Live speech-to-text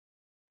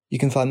You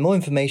can find more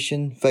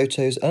information,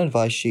 photos and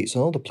advice sheets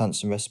on all the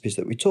plants and recipes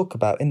that we talk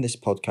about in this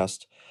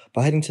podcast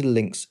by heading to the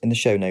links in the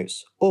show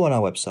notes or on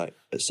our website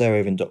at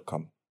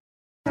sarahraven.com.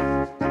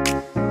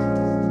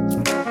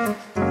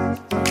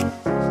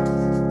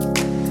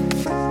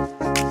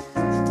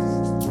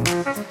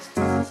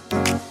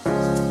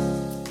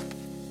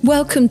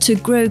 Welcome to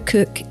Grow,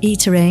 Cook,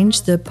 Eat,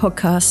 Arrange, the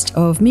podcast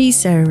of me,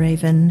 Sarah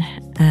Raven,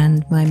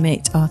 and my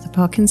mate Arthur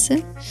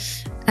Parkinson.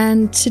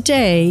 And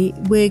today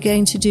we're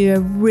going to do a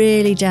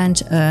really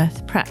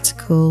down-to-earth,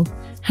 practical,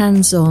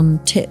 hands-on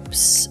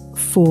tips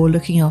for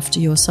looking after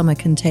your summer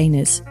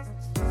containers.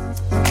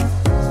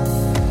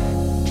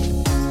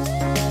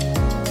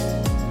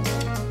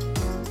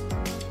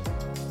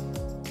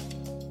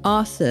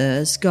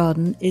 Arthur's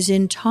garden is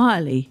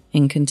entirely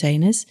in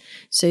containers,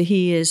 so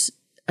he is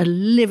a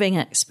living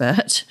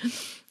expert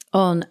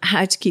on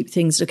how to keep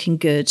things looking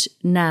good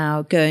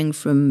now, going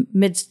from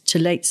mid to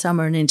late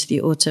summer and into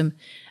the autumn.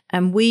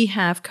 And we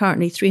have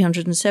currently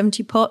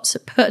 370 pots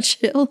at Birch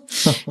Hill.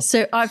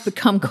 So I've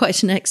become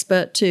quite an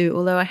expert too,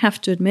 although I have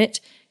to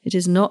admit it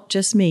is not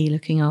just me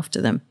looking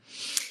after them.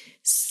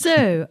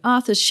 So,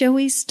 Arthur, shall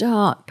we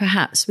start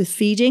perhaps with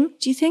feeding,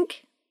 do you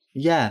think?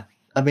 Yeah.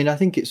 I mean, I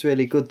think it's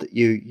really good that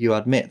you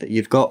admit that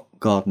you've got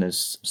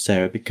gardeners,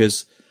 Sarah,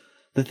 because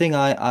the thing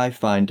I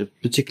find,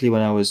 particularly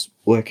when I was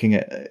working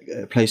at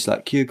a place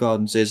like Kew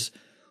Gardens, is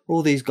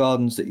all these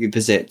gardens that you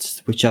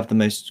visit, which have the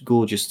most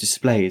gorgeous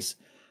displays,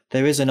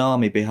 there is an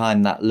army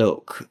behind that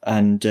look.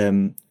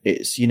 And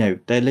it's,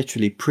 they're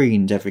literally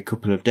preened every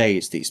couple of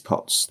days, these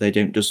pots. They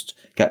don't just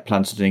get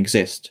planted and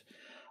exist.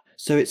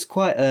 So it's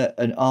quite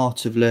an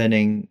art of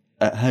learning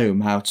at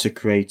home how to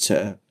create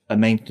a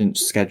maintenance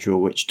schedule,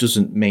 which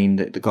doesn't mean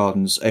that the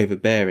garden's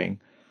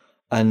overbearing.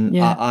 And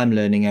yeah. I'm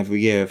learning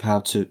every year of how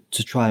to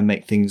try and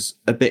make things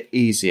a bit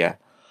easier.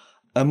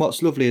 And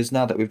what's lovely is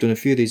now that we've done a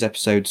few of these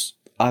episodes,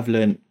 I've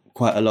learned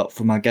quite a lot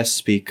from our guest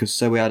speakers.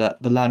 So we had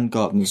the land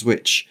gardens,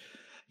 which,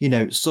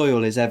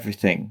 soil is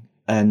everything.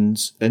 And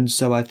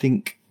so I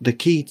think the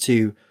key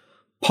to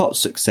pot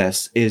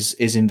success is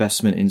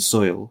investment in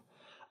soil.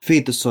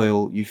 Feed the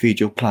soil, you feed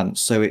your plants.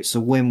 So it's a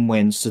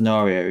win-win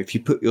scenario. If you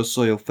put your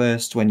soil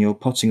first when you're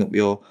potting up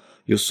your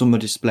summer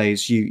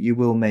displays, you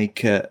will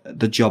make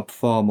the job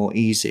far more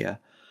easier,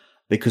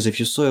 because if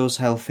your soil's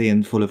healthy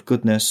and full of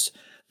goodness,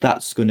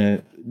 that's going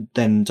to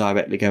then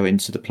directly go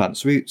into the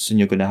plant's roots and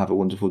you're going to have a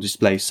wonderful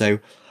display. So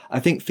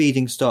I think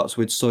feeding starts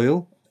with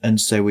soil. And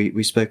so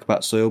we spoke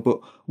about soil, but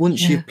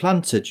once you've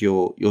planted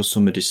your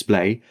summer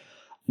display,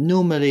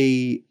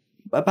 normally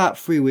about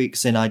 3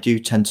 weeks in, I do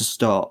tend to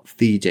start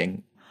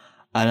feeding.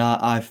 And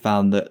I've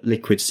found that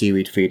liquid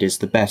seaweed feed is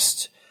the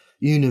best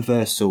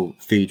universal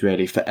feed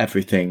really for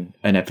everything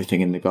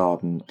in the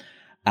garden.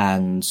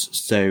 And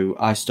so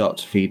I start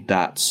to feed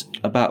that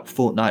about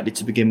fortnightly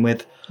to begin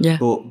with. Yeah.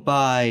 But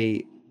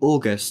by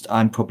August,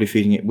 I'm probably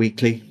feeding it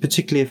weekly,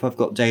 particularly if I've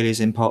got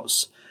dahlias in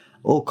pots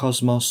or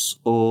cosmos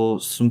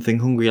or something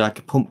hungry like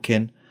a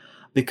pumpkin.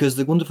 Because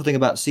the wonderful thing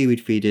about seaweed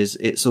feed is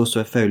it's also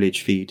a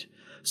foliage feed.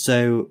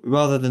 So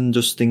rather than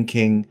just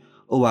thinking,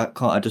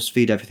 can't I just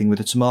feed everything with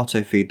a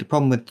tomato feed? The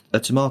problem with a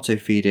tomato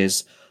feed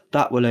is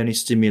that will only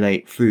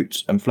stimulate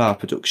fruit and flower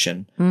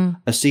production.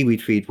 A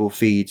seaweed feed will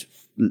feed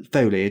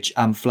foliage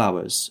and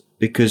flowers,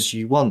 because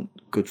you want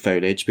good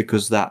foliage,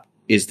 because that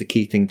is the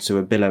key thing to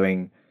a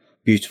billowing,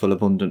 beautiful,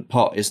 abundant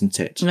pot, isn't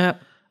it?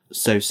 Yep.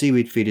 So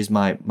seaweed feed is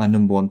my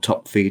number one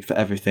top feed for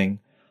everything.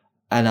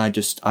 And I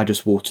just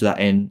water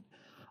that in.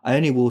 I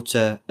only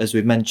water, as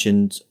we've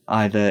mentioned,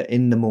 either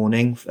in the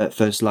morning at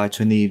first light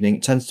or in the evening.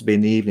 It tends to be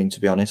in the evening, to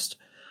be honest.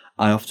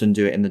 I often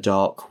do it in the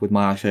dark with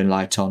my iPhone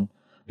light on,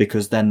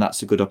 because then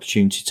that's a good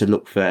opportunity to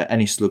look for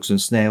any slugs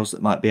and snails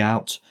that might be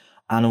out.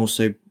 And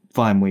also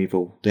vine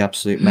weevil, the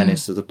absolute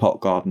menace of the pot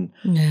garden.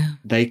 Yeah.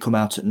 They come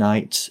out at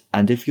night.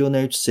 And if you're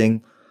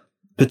noticing,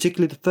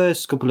 particularly the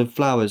first couple of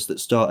flowers that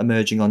start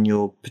emerging on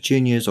your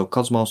petunias or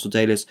cosmos or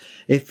dahlias,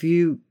 if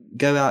you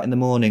go out in the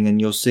morning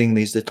and you're seeing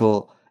these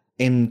little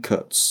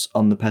in-cuts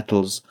on the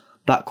petals,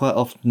 that quite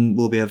often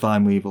will be a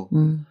vine weevil.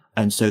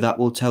 And so that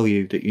will tell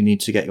you that you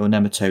need to get your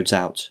nematodes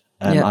out.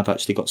 I've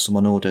actually got some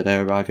on order.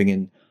 They're arriving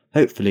in.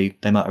 Hopefully,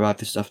 they might arrive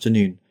this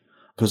afternoon,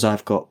 because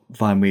I've got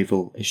vine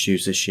weevil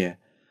issues this year.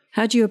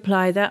 How do you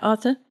apply that,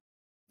 Arthur?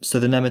 So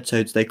the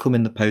nematodes, they come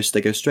in the post.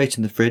 They go straight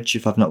in the fridge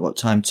if I've not got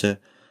time to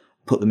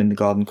put them in the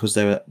garden, because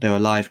they're a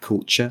live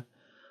culture.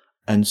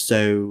 And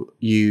so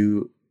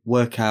you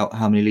work out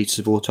how many litres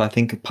of water. I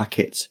think a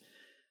packet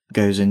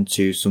goes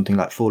into something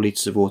like 4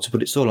 litres of water,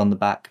 but it's all on the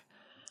back.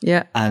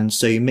 Yeah. And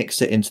so you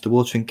mix it into the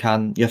watering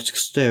can. You have to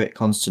stir it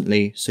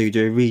constantly. So you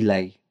do a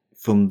relay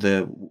from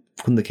the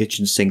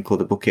kitchen sink or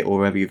the bucket or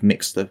wherever you've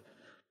mixed them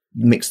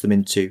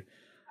into,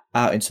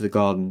 out into the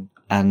garden.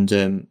 And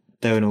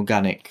they're an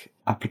organic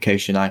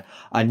application.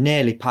 I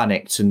nearly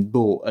panicked and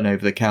bought an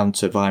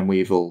over-the-counter vine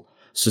weevil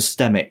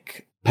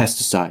systemic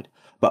pesticide,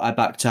 but I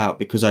backed out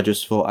because I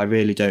just thought I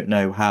really don't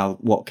know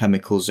what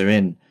chemicals are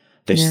in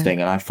this thing.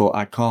 And I thought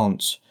I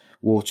can't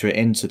water it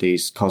into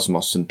these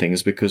cosmos and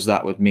things, because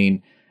that would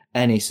mean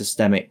any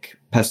systemic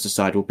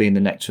pesticide will be in the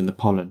nectar and the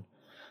pollen.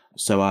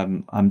 So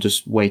I'm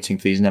just waiting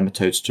for these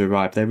nematodes to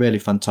arrive. They're really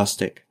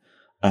fantastic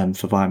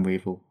for vine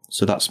weevil.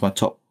 So that's my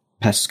top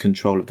pest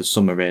control of the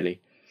summer,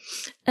 really.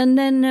 And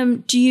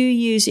then do you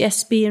use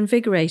SB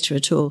Invigorator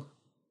at all?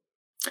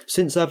 It's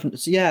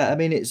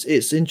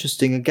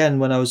interesting. Again,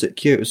 when I was at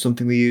Kew, it was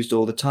something we used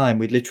all the time.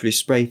 We'd literally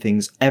spray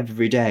things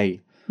every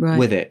day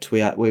with it.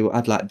 We had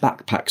like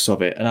backpacks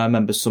of it. And I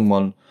remember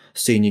someone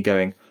seeing you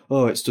going,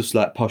 oh, it's just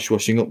like posh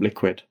washing up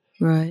liquid.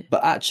 Right.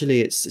 But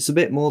actually, it's a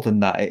bit more than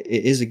that. It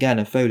is, again,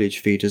 a foliage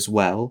feed as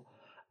well.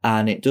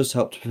 And it does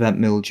help to prevent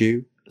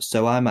mildew.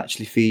 So I'm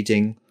actually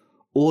feeding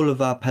all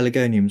of our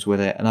pelargoniums with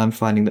it. And I'm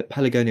finding that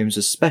pelargoniums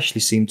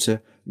especially seem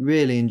to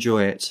really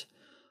enjoy it.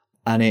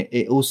 And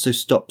it also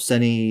stops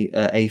any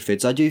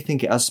aphids. I do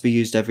think it has to be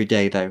used every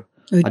day, though.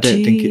 I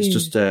don't think it's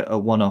just a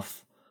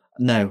one-off.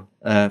 No,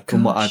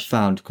 from what I've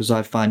found, because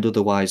I find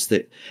otherwise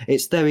that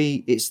it's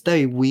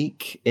very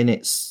weak in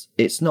it's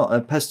not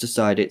a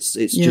pesticide. It's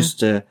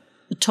just a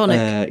tonic.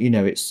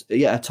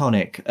 A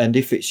tonic. And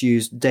if it's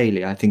used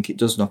daily, I think it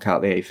does knock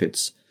out the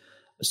aphids.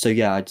 So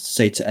yeah, I'd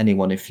say to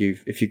anyone if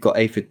you've got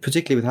aphid,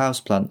 particularly with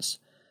houseplants,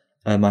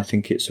 I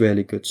think it's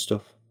really good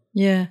stuff.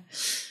 Yeah.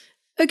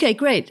 Okay,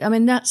 great. I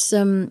mean, that's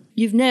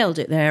you've nailed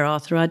it there,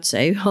 Arthur. I'd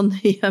say on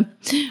the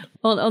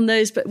on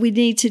those, but we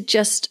need to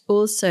just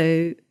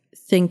also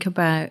think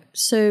about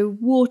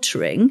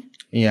watering.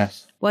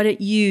 Yes. Why don't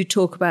you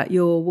talk about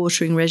your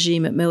watering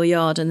regime at Mill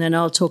Yard, and then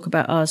I'll talk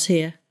about ours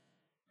here.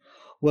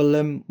 Well,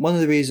 one of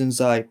the reasons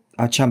I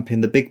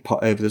champion the big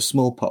pot over the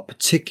small pot,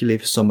 particularly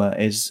for summer,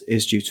 is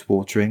due to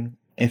watering.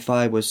 If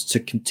I was to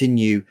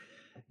continue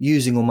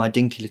using all my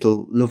dinky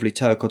little lovely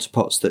terracotta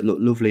pots that look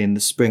lovely in the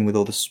spring with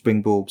all the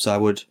spring bulbs,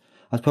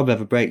 I'd probably have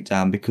a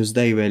breakdown because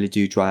they really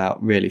do dry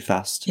out really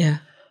fast. Yeah.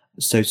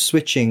 So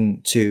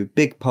switching to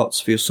big pots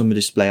for your summer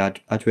display,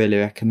 I'd really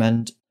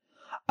recommend.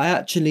 I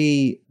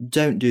actually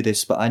don't do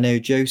this, but I know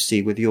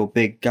Josie, with your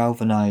big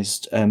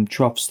galvanised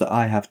troughs that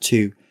I have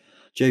too,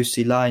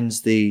 Josie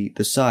lines the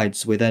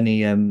sides with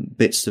any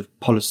bits of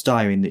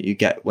polystyrene that you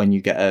get when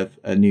you get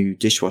a new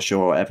dishwasher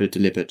or whatever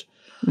delivered.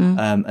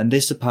 And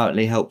this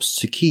apparently helps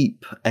to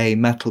keep a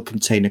metal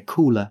container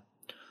cooler.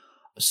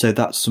 So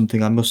that's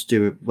something I must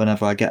do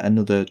whenever I get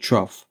another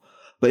trough.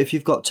 But if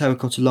you've got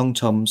terracotta long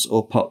toms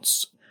or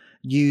pots,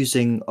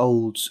 using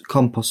old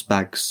compost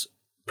bags,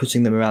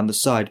 putting them around the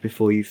side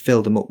before you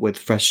fill them up with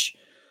fresh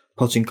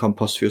potting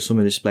compost for your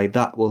summer display,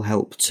 that will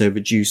help to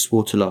reduce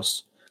water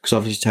loss. Because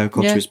obviously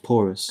terracotta is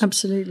porous.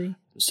 Absolutely.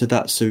 So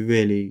that's a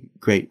really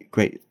great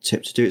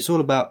tip to do. It's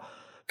all about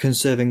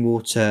conserving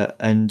water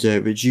and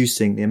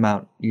reducing the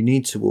amount you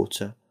need to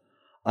water.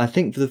 I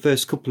think for the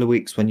first couple of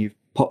weeks when you've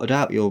potted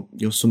out your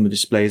summer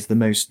display is the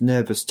most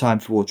nervous time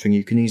for watering.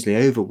 You can easily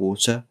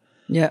overwater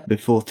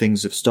before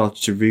things have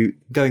started to root.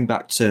 Going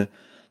back to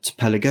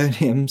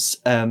pelargoniums,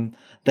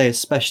 they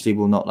especially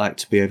will not like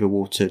to be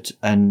overwatered,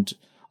 and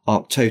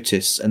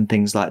arctotis and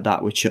things like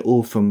that, which are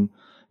all from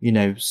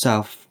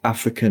South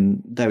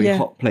African, very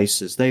hot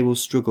places. They will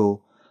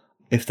struggle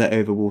if they're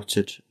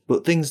overwatered.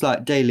 But things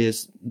like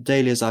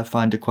dahlias I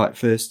find are quite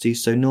thirsty.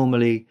 So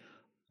normally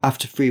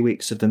after 3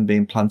 weeks of them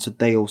being planted,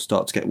 they all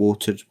start to get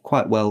watered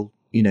quite well,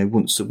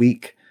 once a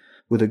week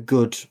with a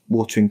good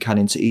watering can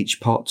into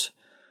each pot.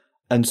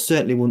 And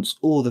certainly once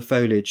all the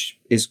foliage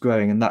is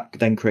growing, and that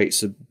then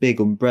creates a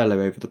big umbrella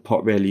over the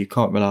pot, really, you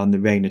can't rely on the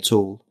rain at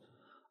all.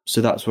 So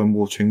that's when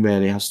watering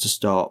really has to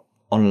start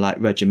on a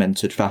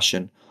regimented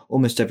fashion.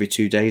 Almost every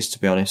 2 days, to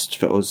be honest,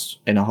 if it was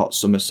in a hot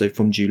summer, so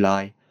from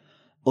July.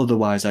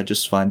 Otherwise, I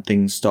just find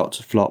things start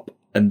to flop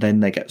and then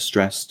they get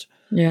stressed.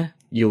 Yeah.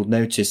 You'll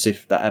notice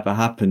if that ever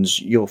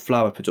happens, your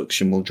flower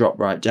production will drop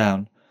right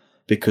down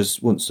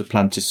because once the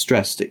plant is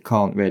stressed, it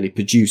can't really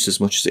produce as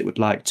much as it would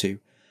like to.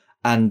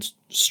 And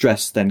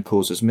stress then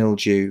causes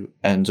mildew,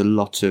 and a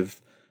lot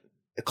of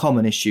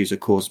common issues are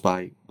caused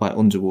by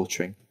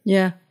underwatering.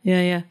 Yeah.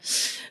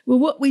 Well,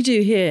 what we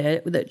do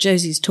here that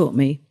Josie's taught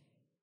me,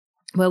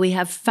 well, we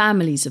have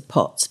families of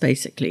pots,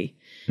 basically.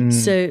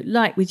 So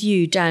like with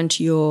you, down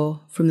to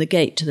from the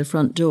gate to the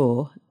front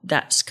door,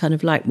 that's kind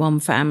of like one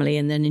family,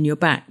 and then in your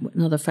back,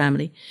 another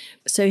family.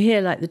 So here,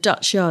 like the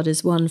Dutch yard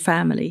is one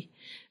family.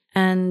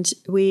 And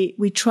we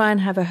try and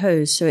have a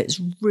hose so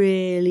it's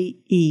really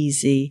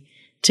easy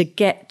to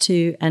get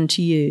to and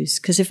to use.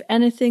 Because if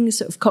anything's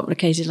sort of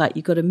complicated, like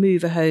you've got to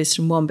move a hose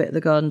from one bit of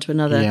the garden to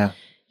another,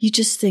 you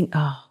just think,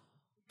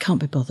 can't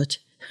be bothered.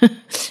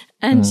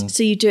 And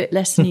so you do it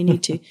less than you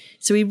need to.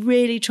 So we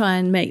really try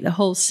and make the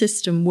whole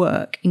system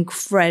work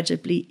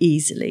incredibly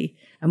easily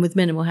and with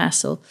minimal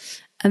hassle.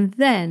 And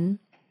then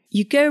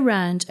you go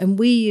round and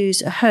we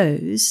use a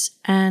hose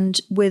and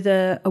with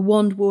a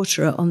wand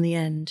waterer on the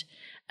end.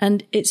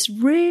 And it's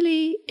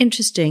really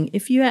interesting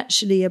if you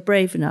actually are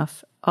brave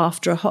enough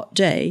after a hot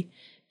day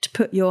to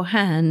put your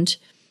hand,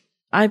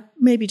 I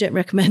maybe don't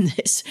recommend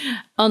this,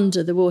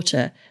 under the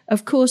water.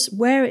 Of course,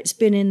 where it's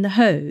been in the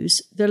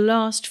hose, the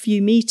last few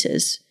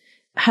meters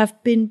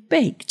have been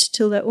baked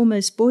till they're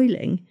almost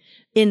boiling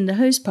in the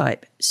hose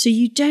pipe. So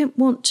you don't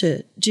want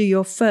to do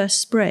your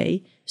first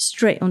spray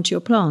straight onto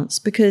your plants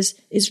because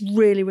it's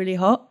really, really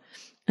hot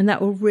and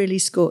that will really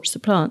scorch the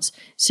plants.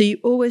 So you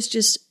always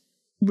just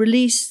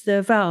release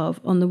the valve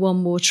on the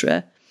one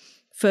waterer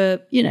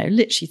for,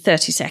 literally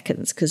 30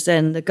 seconds, because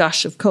then the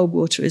gush of cold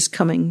water is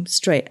coming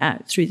straight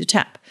out through the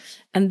tap.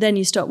 And then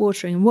you start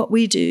watering. And what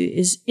we do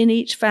is in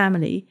each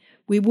family,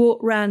 we walk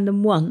round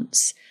them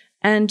once,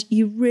 and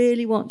you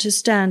really want to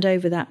stand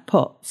over that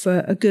pot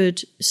for a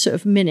good sort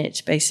of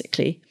minute,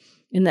 basically,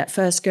 in that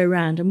first go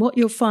round. And what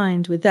you'll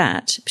find with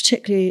that,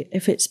 particularly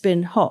if it's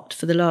been hot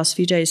for the last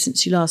few days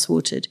since you last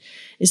watered,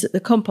 is that the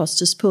compost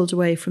has pulled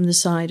away from the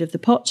side of the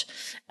pot.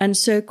 And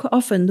so quite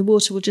often the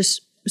water will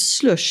just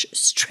slush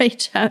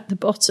straight out the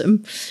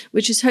bottom,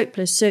 which is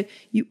hopeless. So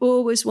you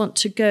always want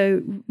to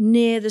go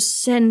near the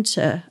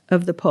centre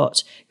of the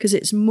pot because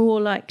it's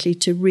more likely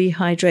to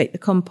rehydrate the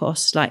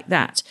compost like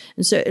that.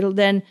 And so it'll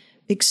then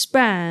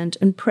expand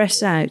and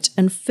press out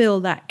and fill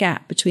that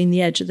gap between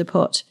the edge of the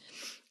pot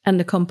and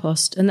the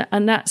compost.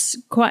 And that's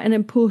quite an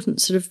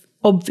important sort of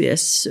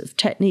obvious sort of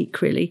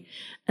technique, really.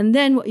 And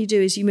then what you do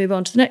is you move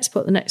on to the next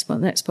pot, the next pot,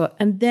 the next pot,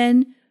 and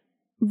then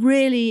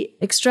really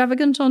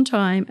extravagant on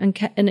time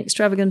and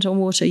extravagant on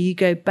water, you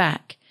go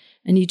back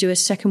and you do a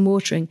second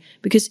watering,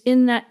 because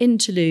in that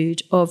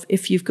interlude of,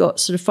 if you've got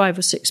sort of 5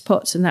 or 6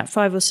 pots, in that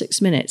 5 or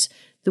 6 minutes,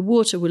 the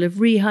water will have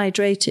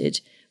rehydrated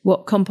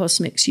what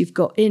compost mix you've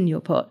got in your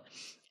pot,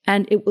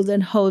 and it will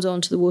then hold on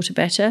to the water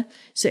better.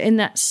 So in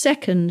that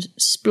second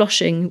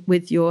sploshing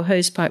with your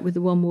hose pipe with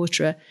the one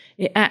waterer,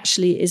 it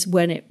actually is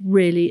when it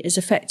really is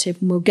effective,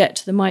 and we'll get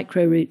to the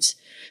micro roots.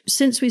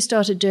 Since we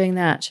started doing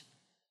that,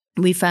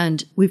 we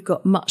found we've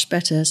got much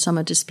better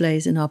summer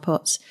displays in our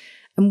pots.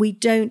 And we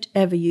don't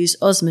ever use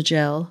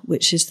Osmogel,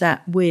 which is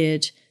that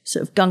weird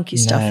sort of gunky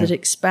stuff that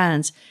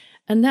expands.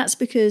 And that's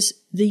because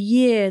the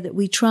year that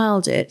we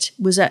trialled it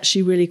was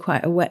actually really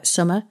quite a wet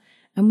summer.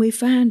 And we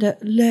found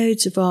that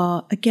loads of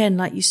our, again,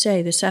 like you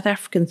say, the South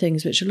African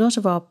things, which a lot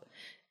of our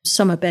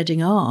summer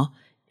bedding are,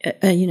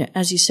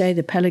 as you say,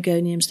 the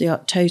pelargoniums, the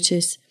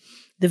arctotis,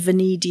 the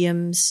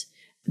vanadiums,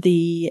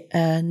 the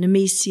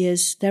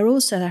nemesias, they're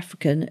all South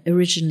African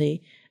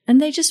originally,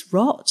 and they just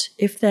rot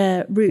if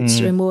their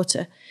roots are in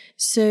water.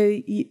 So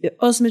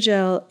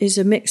Osmogel is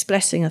a mixed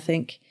blessing, I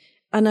think.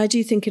 And I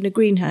do think in a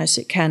greenhouse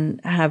it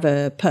can have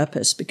a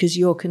purpose, because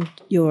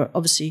you're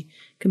obviously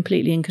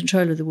completely in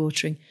control of the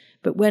watering.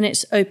 But when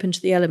it's open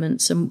to the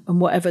elements and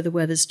whatever the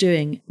weather's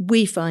doing,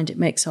 we find it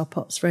makes our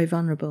pots very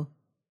vulnerable.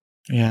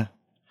 Yeah.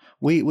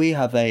 We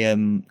have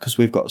because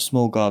we've got a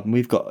small garden,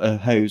 we've got a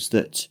hose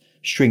that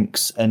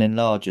shrinks and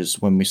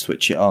enlarges when we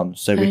switch it on,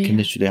 so we can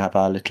literally have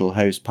our little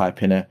hose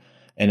pipe in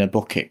a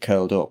bucket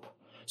curled up,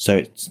 so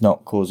it's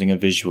not causing a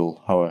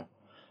visual horror.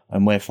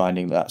 And we're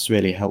finding that's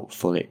really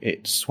helpful.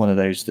 It's one of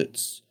those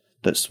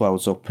that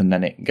swells up and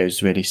then it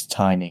goes really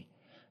tiny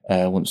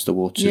once the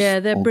water's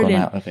all brilliant. Gone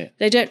out of it.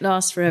 They don't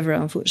last forever,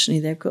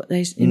 unfortunately. They've got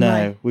those.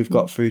 We've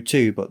got through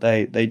 2, but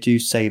they do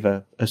save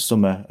a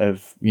summer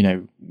of,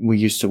 we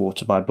used to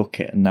water by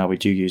bucket and now we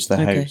do use the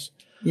hose.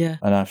 Yeah.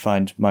 And I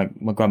find my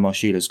grandma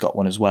Sheila's got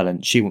one as well,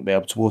 and she wouldn't be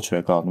able to water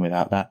her garden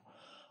without that.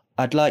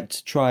 I'd like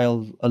to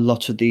trial a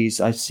lot of these.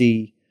 I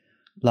see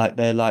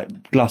they're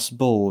like glass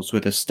balls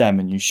with a stem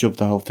and you shove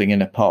the whole thing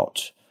in a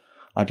pot.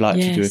 I'd like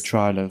to do a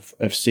trial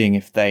of seeing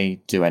if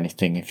they do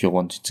anything if you're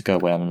wanting to go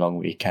away on a long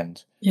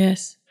weekend.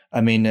 Yes. I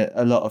mean,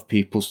 a lot of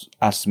people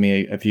ask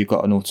me, have you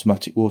got an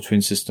automatic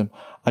watering system?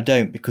 I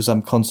don't, because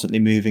I'm constantly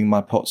moving my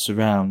pots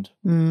around.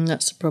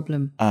 That's the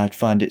problem. I'd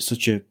find it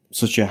such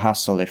a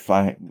hassle if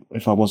I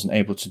wasn't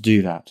able to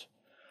do that.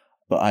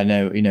 But I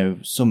know,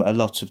 a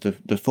lot of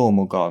the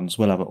formal gardens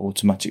will have an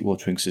automatic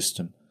watering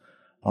system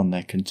on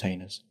their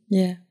containers.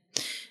 Yeah.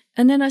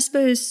 And then I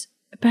suppose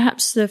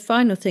perhaps the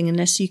final thing,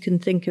 unless you can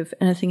think of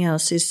anything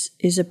else,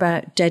 is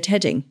about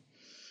deadheading.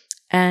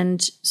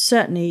 And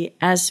certainly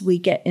as we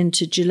get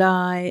into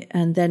July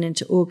and then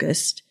into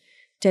August,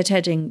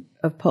 deadheading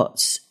of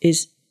pots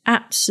is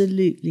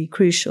absolutely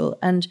crucial.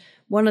 And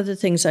one of the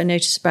things I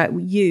notice about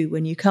you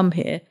when you come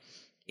here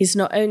is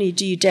not only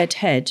do you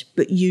deadhead,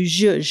 but you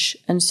zhuzh.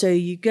 And so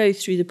you go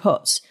through the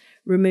pots,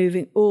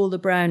 removing all the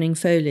browning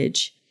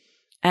foliage,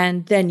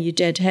 and then you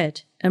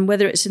deadhead. And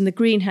whether it's in the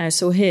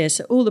greenhouse or here,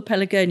 so all the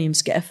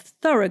pelargoniums get a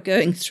thorough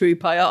going through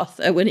by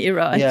Arthur when he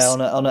arrives. Yeah,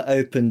 on an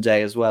open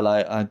day as well,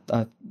 I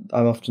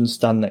often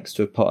stand next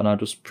to a pot and I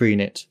just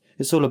preen it.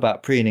 It's all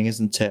about preening,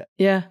 isn't it?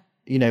 Yeah.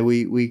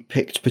 We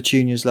picked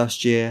petunias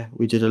last year.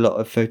 We did a lot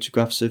of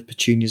photographs of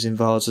petunias in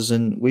vases,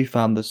 and we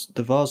found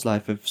the vase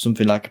life of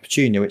something like a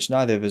petunia, which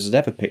neither of us had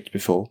ever picked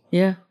before,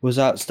 was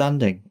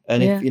outstanding.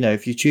 And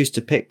if you choose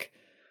to pick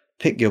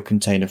your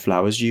container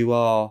flowers,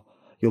 you're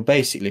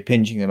basically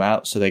pinching them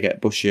out so they get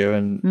bushier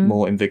and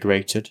more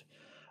invigorated.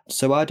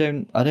 So I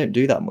don't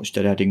do that much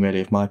deadheading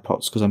really of my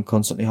pots because I'm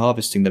constantly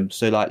harvesting them.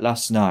 So like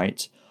last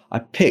night, I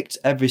picked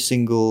every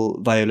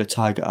single Viola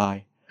Tiger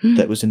Eye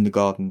that was in the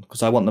garden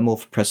because I want them all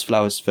for pressed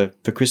flowers for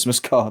Christmas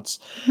cards.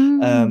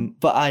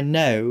 But I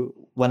know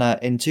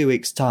in 2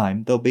 weeks'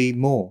 time, there'll be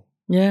more.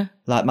 Yeah.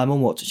 Like my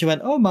mum walked, she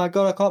went, "Oh my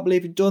God, I can't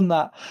believe you've done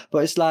that."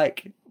 But it's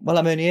like, well,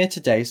 I'm only here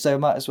today, so I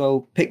might as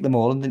well pick them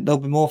all and there'll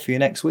be more for you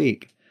next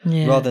week.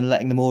 Yeah. Rather than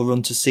letting them all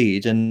run to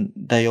seed and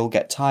they all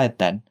get tired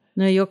then.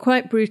 No, you're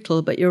quite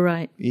brutal, but you're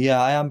right.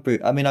 Yeah, I am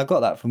brutal. I mean, I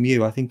got that from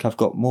you. I think I've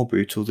got more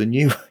brutal than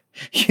you were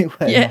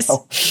Yes.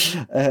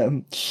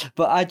 now.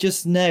 But I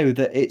just know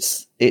that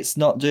it's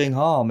not doing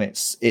harm.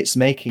 It's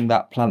making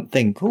that plant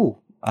think, oh,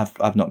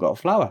 I've not got a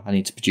flower. I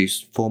need to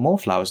produce 4 more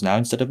flowers now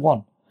instead of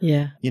 1.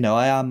 Yeah. You know,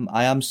 I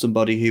am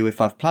somebody who,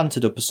 if I've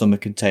planted up a summer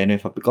container,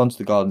 if I've gone to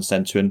the garden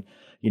centre and,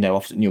 you know,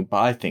 often you'll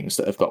buy things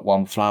that have got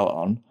 1 flower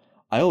on,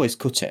 I always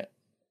cut it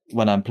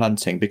when I'm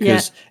planting,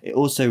 because it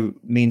also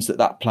means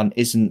that plant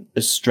isn't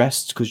as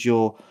stressed, because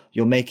you're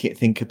making it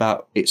think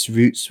about its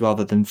roots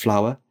rather than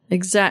flower.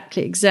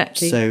 Exactly.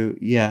 So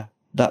yeah,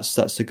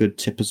 that's a good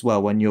tip as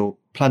well. When you're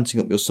planting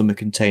up your summer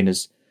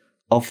containers,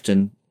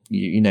 often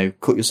you know,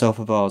 cut yourself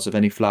a vase of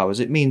any flowers.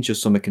 It means your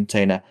summer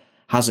container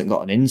hasn't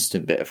got an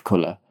instant bit of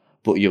colour,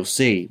 but you'll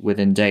see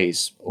within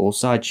days all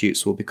side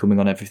shoots will be coming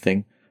on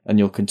everything, and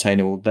your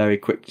container will very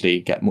quickly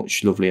get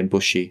much lovely and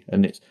bushy.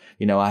 And it's,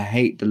 you know, I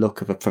hate the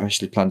look of a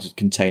freshly planted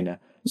container,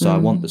 so I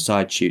want the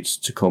side shoots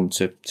to come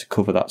to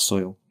cover that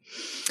soil.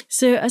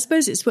 So I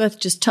suppose it's worth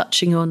just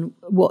touching on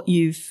what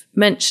you've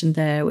mentioned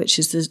there, which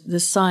is the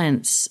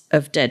science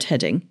of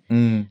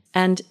deadheading.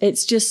 And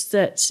it's just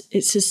that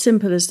it's as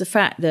simple as the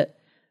fact that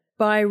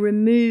by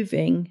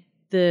removing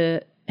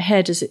the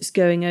head as it's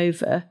going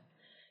over,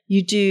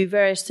 you do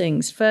various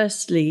things.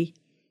 Firstly,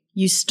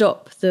 you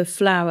stop the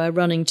flower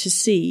running to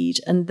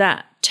seed, and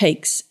that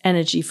takes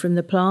energy from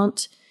the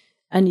plant,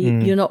 and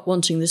you're not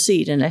wanting the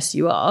seed unless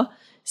you are,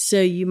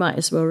 so you might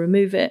as well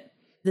remove it.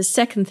 The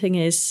second thing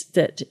is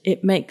that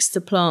it makes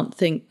the plant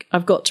think,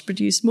 I've got to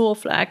produce more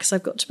flax,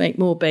 I've got to make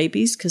more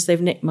babies because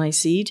they've nicked my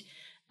seed.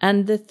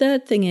 And the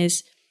third thing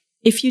is,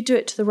 if you do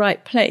it to the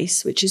right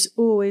place, which is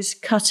always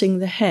cutting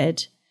the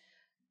head,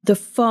 the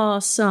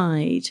far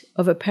side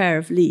of a pair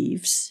of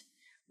leaves,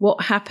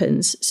 what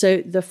happens, so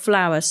the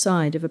flower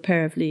side of a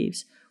pair of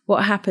leaves,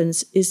 what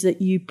happens is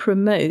that you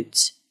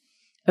promote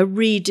a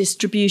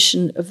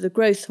redistribution of the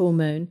growth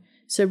hormone.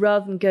 So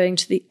rather than going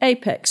to the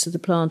apex of the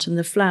plant and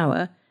the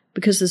flower,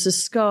 because there's a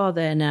scar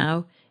there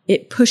now,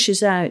 it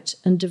pushes out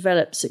and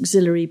develops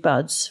auxiliary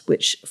buds,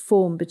 which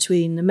form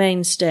between the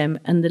main stem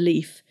and the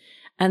leaf.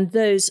 And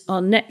those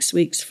are next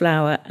week's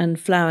flower and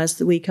flowers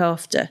the week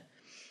after.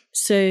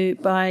 So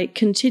by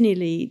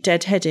continually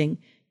deadheading,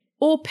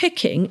 or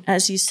picking,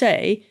 as you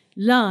say,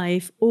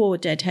 live or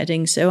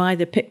deadheading, so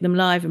either pick them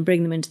live and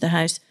bring them into the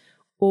house,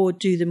 or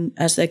do them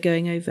as they're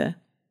going over.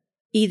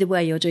 Either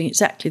way, you're doing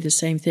exactly the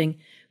same thing,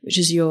 which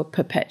is you're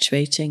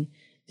perpetuating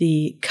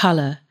the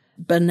colour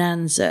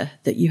bonanza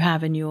that you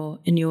have in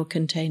your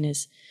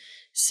containers.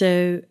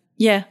 So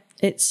yeah,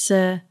 it's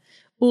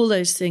all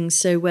those things.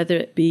 So whether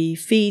it be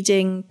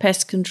feeding,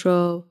 pest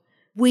control,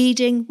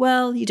 weeding,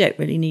 well, you don't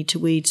really need to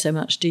weed so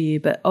much, do you?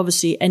 But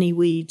obviously any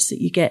weeds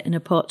that you get in a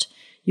pot,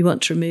 you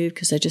want to remove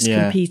because they're just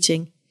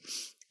competing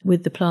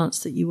with the plants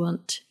that you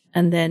want.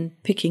 And then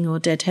picking or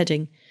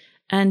deadheading.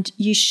 And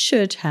you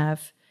should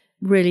have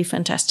really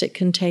fantastic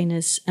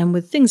containers. And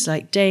with things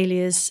like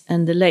dahlias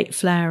and the late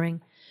flowering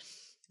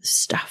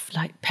stuff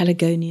like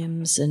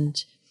pelargoniums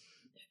and,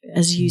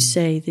 as you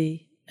say,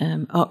 the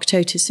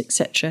arctotis,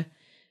 etc.,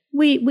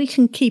 we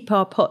can keep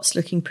our pots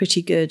looking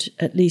pretty good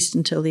at least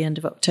until the end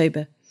of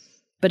October.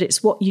 But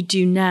it's what you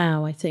do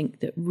now, I think,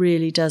 that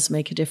really does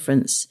make a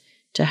difference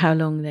to how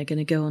long they're going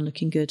to go on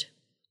looking good.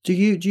 Do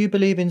you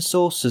believe in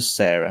saucers,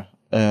 Sarah,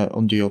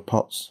 under your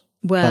pots?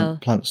 Well,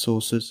 plant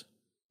saucers.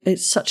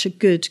 It's such a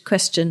good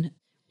question.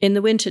 In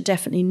the winter,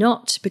 definitely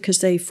not,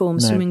 because they form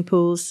swimming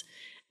pools.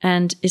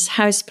 And as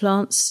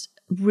houseplants,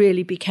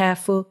 really be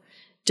careful.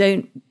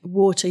 Don't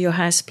water your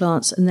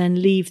houseplants and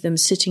then leave them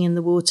sitting in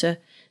the water.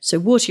 So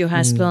water your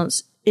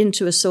houseplants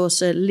into a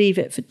saucer, leave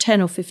it for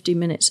 10 or 15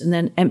 minutes, and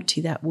then empty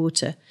that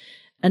water,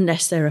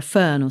 unless they're a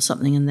fern or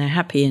something and they're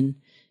happy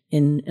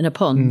in a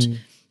pond.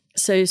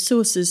 So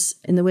saucers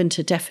in the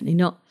winter, definitely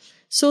not.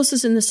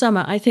 Saucers in the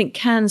summer, I think,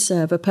 can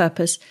serve a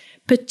purpose,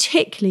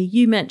 particularly,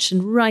 you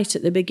mentioned right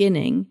at the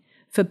beginning,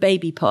 for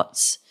baby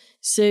pots.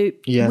 So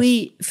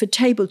for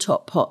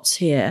tabletop pots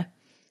here,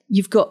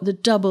 you've got the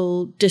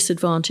double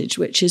disadvantage,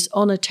 which is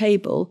on a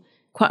table,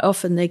 quite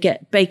often they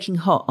get baking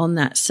hot on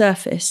that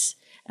surface.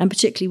 And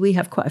particularly we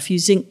have quite a few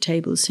zinc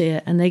tables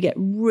here and they get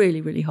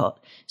really, really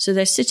hot. So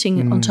they're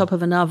sitting on top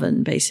of an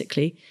oven,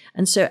 basically.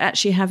 And so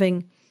actually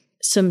having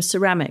some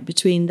ceramic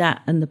between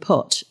that and the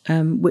pot,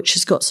 which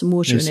has got some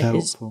water in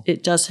it,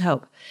 it does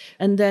help.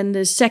 And then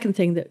the second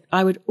thing that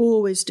I would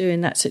always do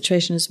in that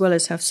situation, as well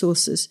as have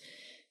saucers,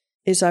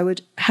 is I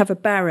would have a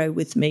barrow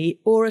with me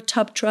or a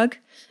tub trug,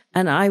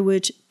 and I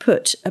would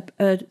put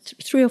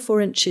 3 or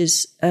 4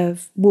 inches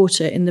of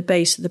water in the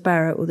base of the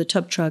barrow or the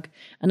tub trug,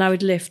 and I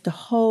would lift the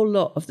whole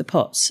lot of the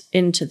pots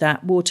into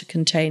that water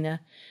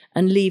container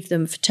and leave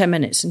them for 10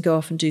 minutes and go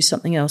off and do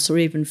something else, or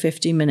even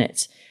 15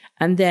 minutes,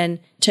 and then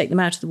take them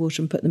out of the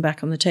water and put them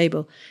back on the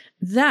table.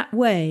 That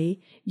way,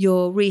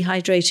 you're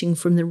rehydrating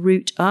from the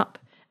root up,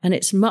 and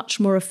it's a much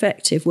more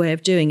effective way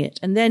of doing it.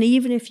 And then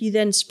even if you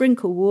then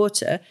sprinkle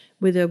water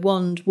with a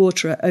wand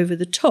waterer over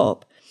the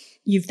top,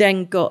 you've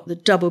then got the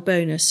double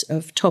bonus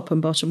of top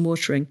and bottom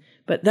watering.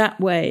 But that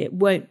way it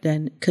won't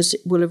then, because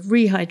it will have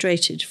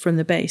rehydrated from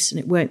the base, and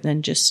it won't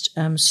then just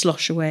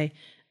slosh away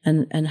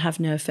and have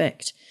no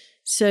effect.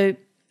 So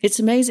it's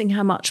amazing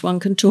how much one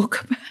can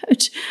talk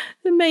about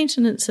the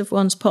maintenance of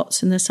one's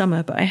pots in the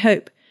summer. But I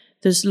hope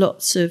there's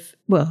lots of,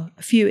 a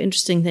few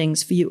interesting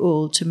things for you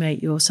all to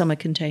make your summer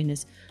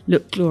containers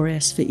look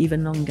glorious for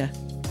even longer.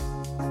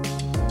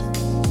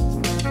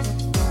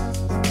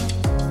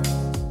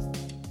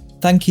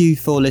 Thank you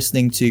for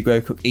listening to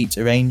Grow, Cook, Eat,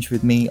 Arrange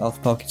with me,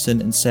 Arthur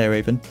Parkinson, and Sarah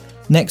Raven.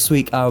 Next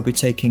week, I will be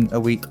taking a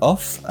week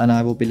off, and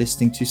I will be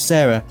listening to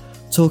Sarah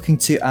talking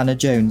to Anna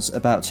Jones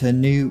about her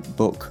new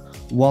book,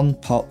 One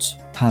Pot,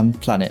 Pan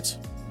Planet.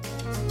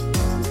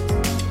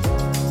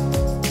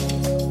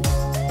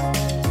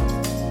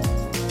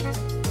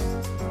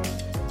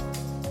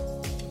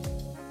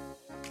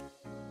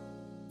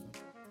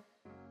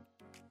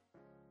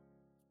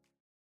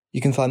 You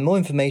can find more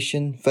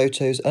information,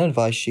 photos and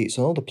advice sheets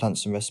on all the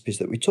plants and recipes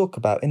that we talk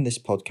about in this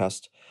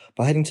podcast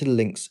by heading to the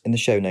links in the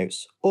show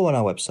notes or on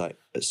our website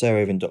at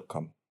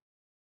sarahraven.com.